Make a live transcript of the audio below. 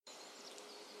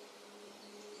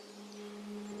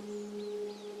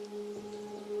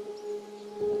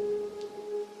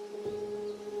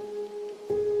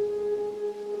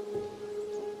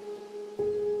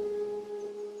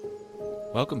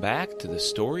Welcome back to the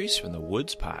Stories from the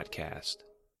Woods podcast.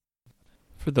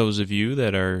 For those of you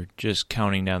that are just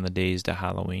counting down the days to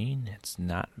Halloween, it's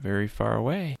not very far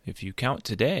away. If you count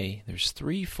today, there's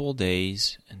 3 full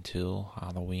days until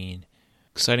Halloween.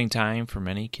 Exciting time for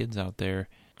many kids out there.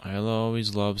 I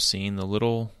always love seeing the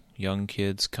little young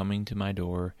kids coming to my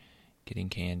door, getting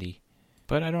candy.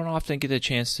 But I don't often get a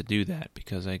chance to do that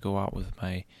because I go out with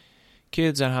my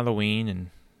kids on Halloween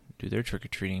and do their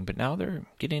trick-or-treating. But now they're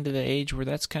getting to the age where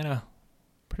that's kind of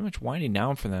pretty much winding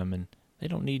down for them, and they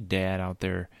don't need Dad out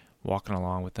there walking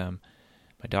along with them.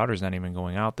 My daughter's not even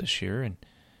going out this year, and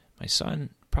my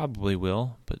son probably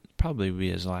will, but probably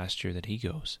be his last year that he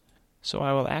goes. So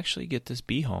I will actually get to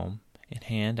be home and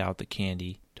hand out the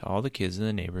candy to all the kids in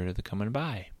the neighborhood that are coming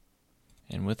by.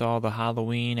 And with all the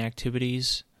Halloween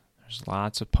activities, there's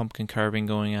lots of pumpkin carving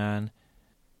going on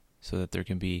so that there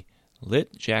can be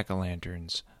lit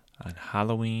jack-o'-lanterns on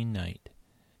Halloween night.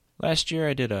 Last year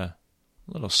I did a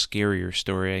little scarier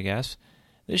story, I guess.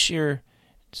 This year,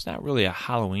 it's not really a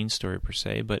Halloween story per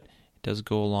se, but it does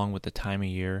go along with the time of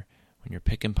year when you're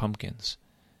picking pumpkins.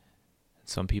 And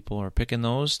some people are picking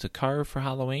those to carve for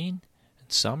Halloween,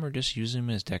 and some are just using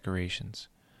them as decorations.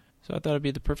 So I thought it'd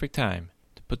be the perfect time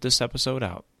to put this episode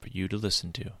out for you to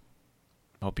listen to.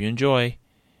 I hope you enjoy,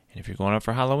 and if you're going out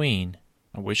for Halloween,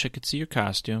 I wish I could see your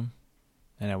costume,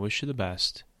 and I wish you the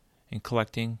best in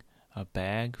collecting a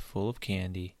bag full of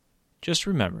candy. Just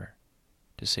remember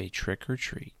to say trick or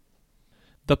treat.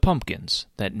 The pumpkins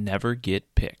that never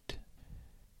get picked.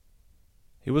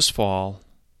 It was fall,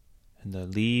 and the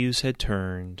leaves had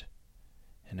turned,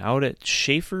 and out at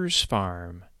Schaefer's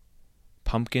farm,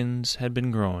 pumpkins had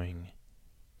been growing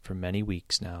for many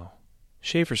weeks now.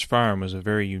 Schaefer's farm was a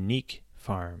very unique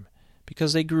farm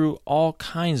because they grew all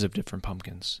kinds of different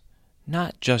pumpkins,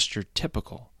 not just your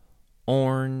typical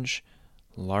orange,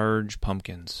 large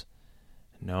pumpkins.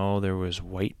 No, there was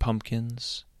white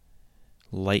pumpkins,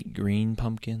 light green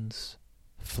pumpkins,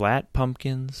 flat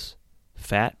pumpkins,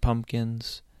 fat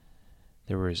pumpkins.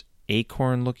 There was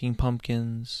acorn-looking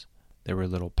pumpkins. There were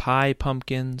little pie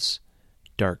pumpkins,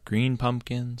 dark green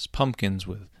pumpkins, pumpkins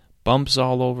with bumps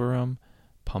all over them,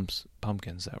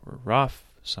 pumpkins that were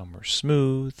rough, some were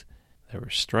smooth. There were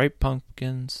striped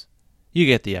pumpkins. You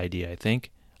get the idea, I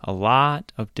think. A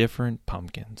lot of different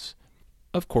pumpkins.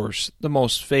 Of course,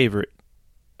 the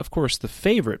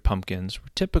favorite pumpkins were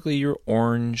typically your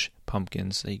orange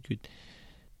pumpkins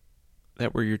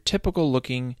that were your typical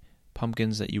looking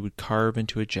pumpkins that you would carve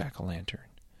into a jack-o'-lantern.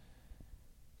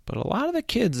 But a lot of the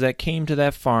kids that came to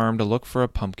that farm to look for a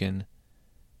pumpkin,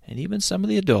 and even some of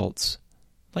the adults,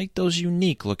 liked those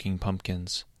unique looking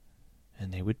pumpkins,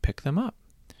 and they would pick them up.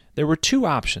 There were 2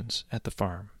 options at the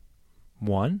farm.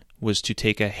 One was to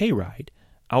take a hayride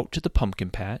out to the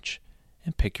pumpkin patch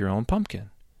and pick your own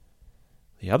pumpkin.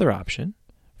 The other option,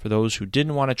 for those who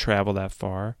didn't want to travel that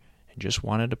far and just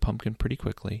wanted a pumpkin pretty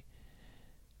quickly,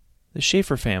 the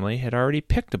Schaefer family had already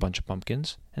picked a bunch of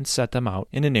pumpkins and set them out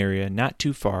in an area not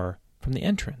too far from the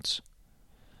entrance.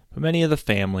 But many of the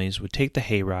families would take the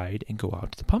hayride and go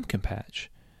out to the pumpkin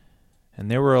patch. And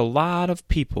there were a lot of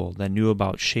people that knew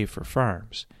about Schaefer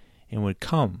Farms and would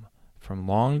come from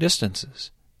long distances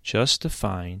just to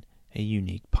find a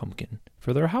unique pumpkin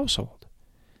for their household.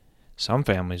 Some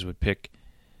families would pick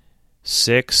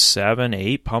 6, 7,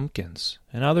 8 pumpkins,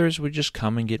 and others would just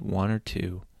come and get 1 or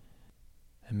 2.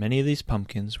 And many of these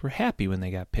pumpkins were happy when they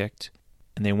got picked,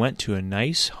 and they went to a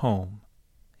nice home.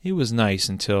 It was nice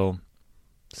until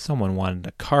someone wanted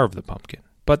to carve the pumpkin,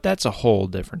 but that's a whole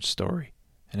different story.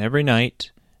 And every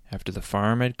night, after the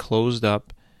farm had closed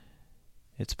up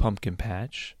its pumpkin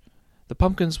patch, the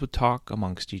pumpkins would talk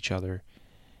amongst each other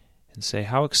and say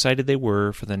how excited they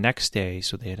were for the next day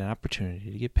so they had an opportunity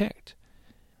to get picked.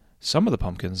 Some of the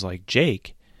pumpkins, like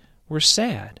Jake, were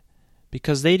sad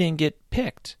because they didn't get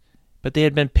picked, but they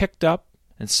had been picked up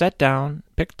and set down,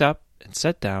 picked up and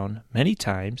set down many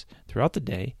times throughout the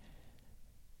day.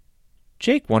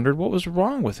 Jake wondered what was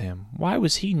wrong with him. Why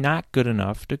was he not good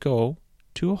enough to go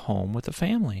to a home with a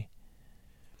family?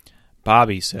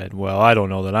 Bobby said, "Well, I don't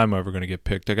know that I'm ever going to get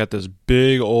picked. I got this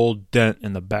big old dent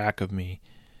in the back of me.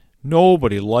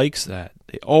 Nobody likes that.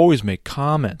 They always make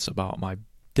comments about my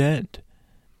dent."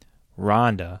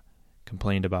 Rhonda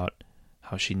complained about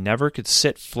how she never could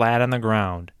sit flat on the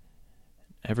ground.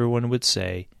 Everyone would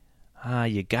say,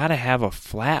 you gotta have a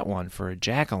flat one for a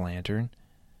jack-o'-lantern.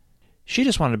 She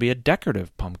just wanted to be a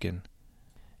decorative pumpkin.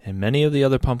 And many of the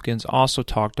other pumpkins also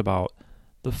talked about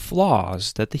the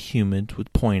flaws that the humans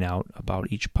would point out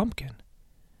about each pumpkin.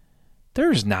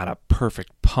 "There's not a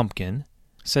perfect pumpkin,"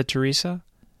 said Teresa.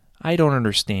 "I don't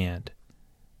understand.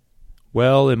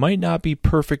 Well, it might not be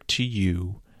perfect to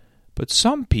you, but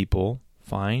some people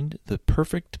find the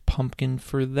perfect pumpkin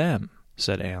for them,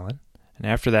 said Alan. And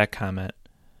after that comment,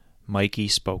 Mikey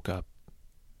spoke up.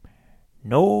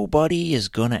 Nobody is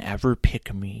gonna ever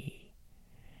pick me.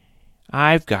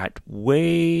 I've got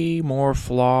way more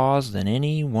flaws than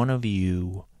any one of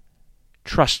you.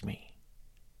 Trust me,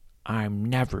 I'm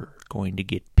never going to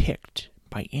get picked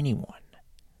by anyone.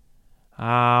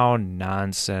 Oh,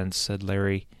 nonsense, said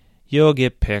Larry. You'll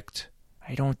get picked.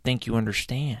 I don't think you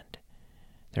understand.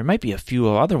 There might be a few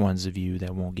other ones of you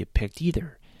that won't get picked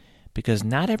either, because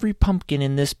not every pumpkin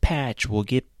in this patch will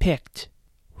get picked.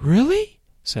 Really?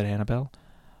 Said Annabelle.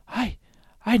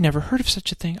 I never heard of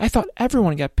such a thing. I thought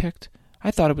everyone got picked.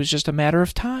 I thought it was just a matter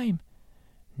of time.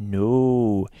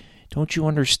 No, don't you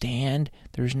understand?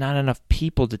 There's not enough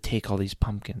people to take all these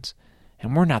pumpkins,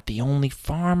 and we're not the only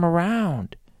farm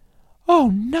around.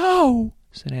 Oh, no,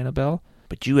 said Annabelle.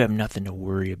 But you have nothing to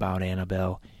worry about,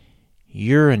 Annabelle.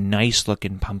 You're a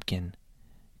nice-looking pumpkin.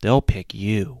 They'll pick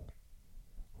you.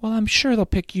 Well, I'm sure they'll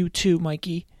pick you too,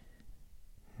 Mikey.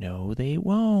 No, they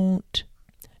won't.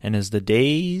 And as the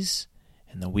days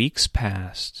and the weeks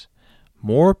passed,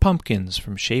 more pumpkins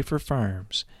from Schaefer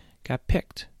Farms got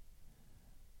picked.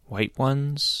 White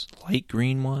ones, light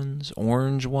green ones,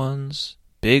 orange ones,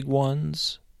 big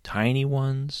ones, tiny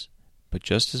ones. But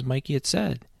just as Mikey had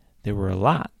said, there were a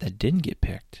lot that didn't get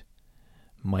picked.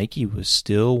 Mikey was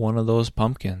still one of those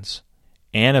pumpkins.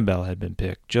 Annabelle had been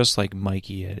picked, just like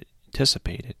Mikey had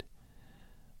anticipated.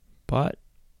 But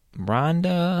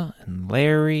Rhonda and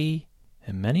Larry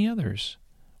and many others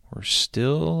were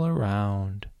still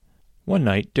around. One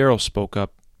night, Darryl spoke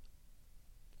up.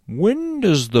 When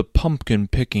does the pumpkin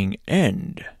picking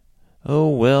end? Oh,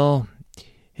 well,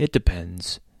 it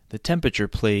depends. The temperature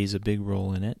plays a big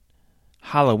role in it.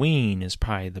 Halloween is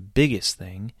probably the biggest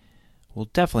thing. We'll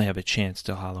definitely have a chance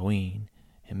till Halloween,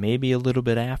 and maybe a little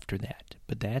bit after that,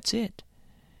 but that's it.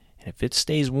 And if it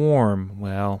stays warm,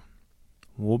 well,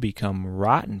 we'll become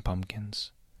rotten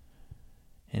pumpkins.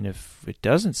 And if it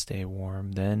doesn't stay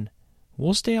warm, then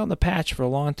we'll stay out in the patch for a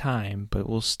long time, but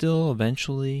we'll still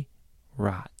eventually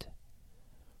rot.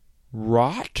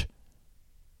 Rot?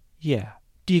 Yeah,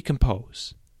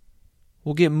 decompose.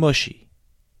 We'll get mushy.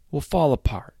 We'll fall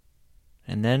apart.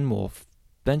 And then we'll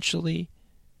eventually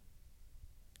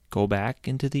go back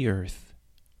into the earth.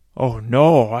 Oh,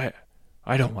 no,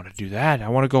 I don't want to do that. I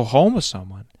want to go home with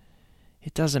someone.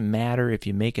 It doesn't matter if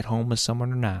you make it home with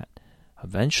someone or not.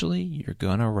 Eventually, you're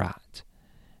going to rot.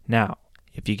 Now,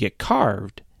 if you get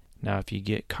carved,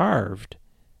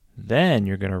 then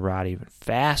you're going to rot even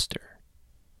faster.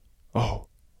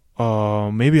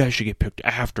 Maybe I should get picked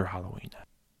after Halloween.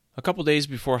 A couple days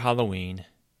before Halloween,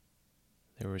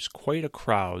 there was quite a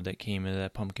crowd that came into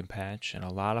that pumpkin patch, and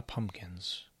a lot of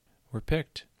pumpkins were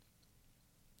picked.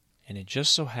 And it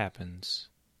just so happens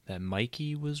that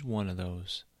Mikey was one of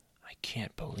those. I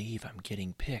can't believe I'm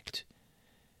getting picked.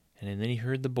 And then he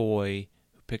heard the boy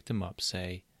who picked him up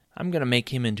say, I'm going to make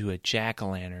him into a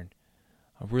jack-o'-lantern,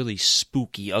 a really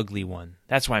spooky, ugly one.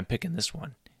 That's why I'm picking this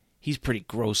one. He's pretty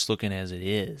gross-looking as it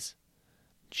is.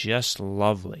 Just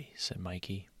lovely, said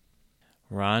Mikey.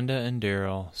 Rhonda and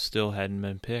Darryl still hadn't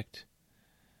been picked.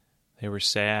 They were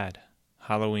sad.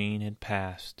 Halloween had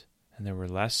passed, and there were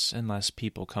less and less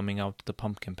people coming out to the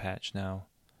pumpkin patch now.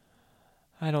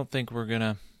 I don't think we're going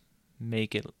to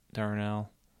make it, Darnell.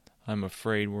 I'm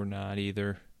afraid we're not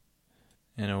either.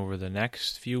 And over the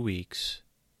next few weeks,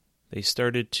 they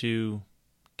started to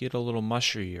get a little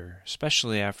mushier,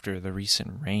 especially after the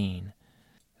recent rain.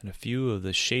 And a few of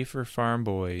the Schaefer farm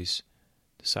boys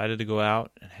decided to go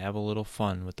out and have a little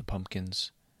fun with the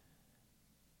pumpkins.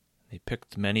 They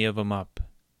picked many of them up.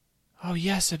 Oh,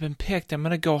 yes, I've been picked. I'm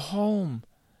going to go home.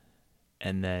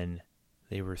 And then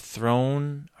they were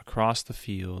thrown across the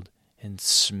field and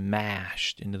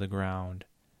smashed into the ground.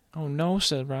 Oh, no,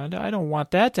 said Rhonda. I don't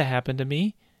want that to happen to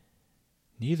me.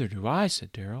 Neither do I,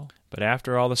 said Darryl. But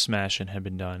after all the smashing had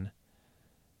been done,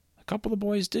 a couple of the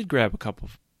boys did grab a couple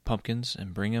of pumpkins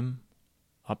and bring them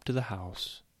up to the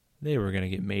house. They were going to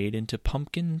get made into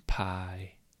pumpkin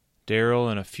pie. Darryl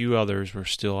and a few others were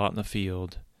still out in the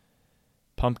field.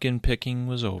 Pumpkin picking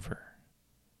was over,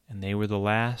 and they were the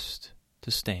last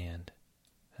to stand.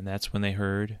 And that's when they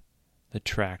heard the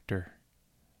tractor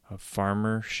of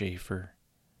Farmer Schaefer.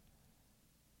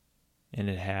 And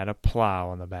it had a plow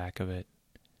on the back of it.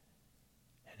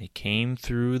 And he came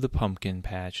through the pumpkin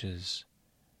patches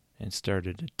and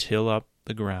started to till up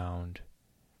the ground.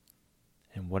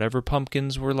 And whatever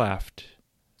pumpkins were left,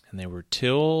 and they were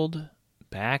tilled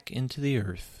back into the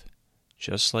earth,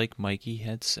 just like Mikey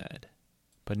had said.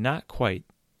 But not quite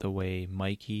the way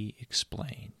Mikey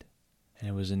explained. And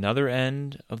it was another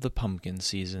end of the pumpkin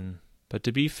season. But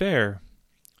to be fair,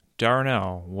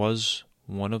 Darnell was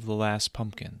one of the last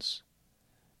pumpkins,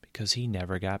 because he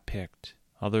never got picked.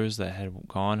 Others that had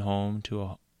gone to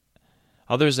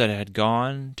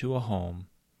a home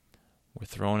were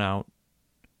thrown out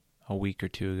a week or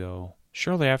two ago,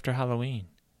 shortly after Halloween,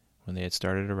 when they had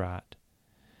started to rot.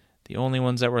 The only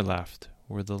ones that were left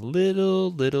were the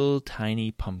little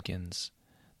tiny pumpkins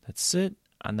that sit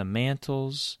on the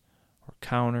mantles or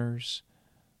counters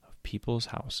of people's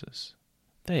houses.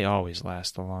 They always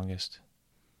last the longest.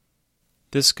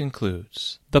 This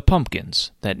concludes The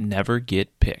Pumpkins That Never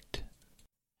Get Picked.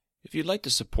 If you'd like to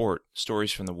support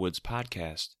Stories from the Woods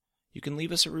podcast, you can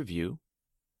leave us a review,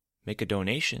 make a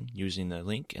donation using the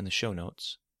link in the show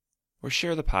notes, or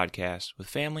share the podcast with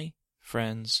family,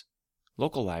 friends,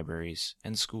 local libraries,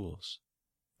 and schools.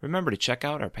 Remember to check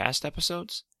out our past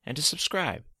episodes and to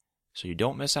subscribe so you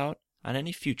don't miss out on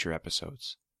any future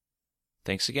episodes.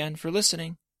 Thanks again for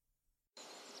listening.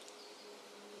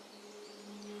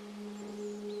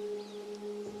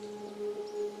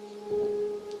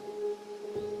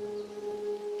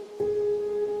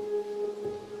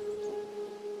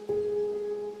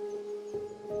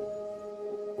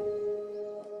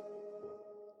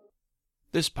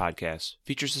 This podcast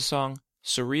features the song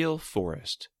Surreal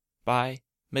Forest by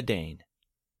Medane,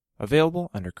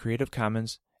 available under Creative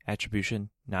Commons Attribution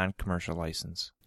Non-Commercial License.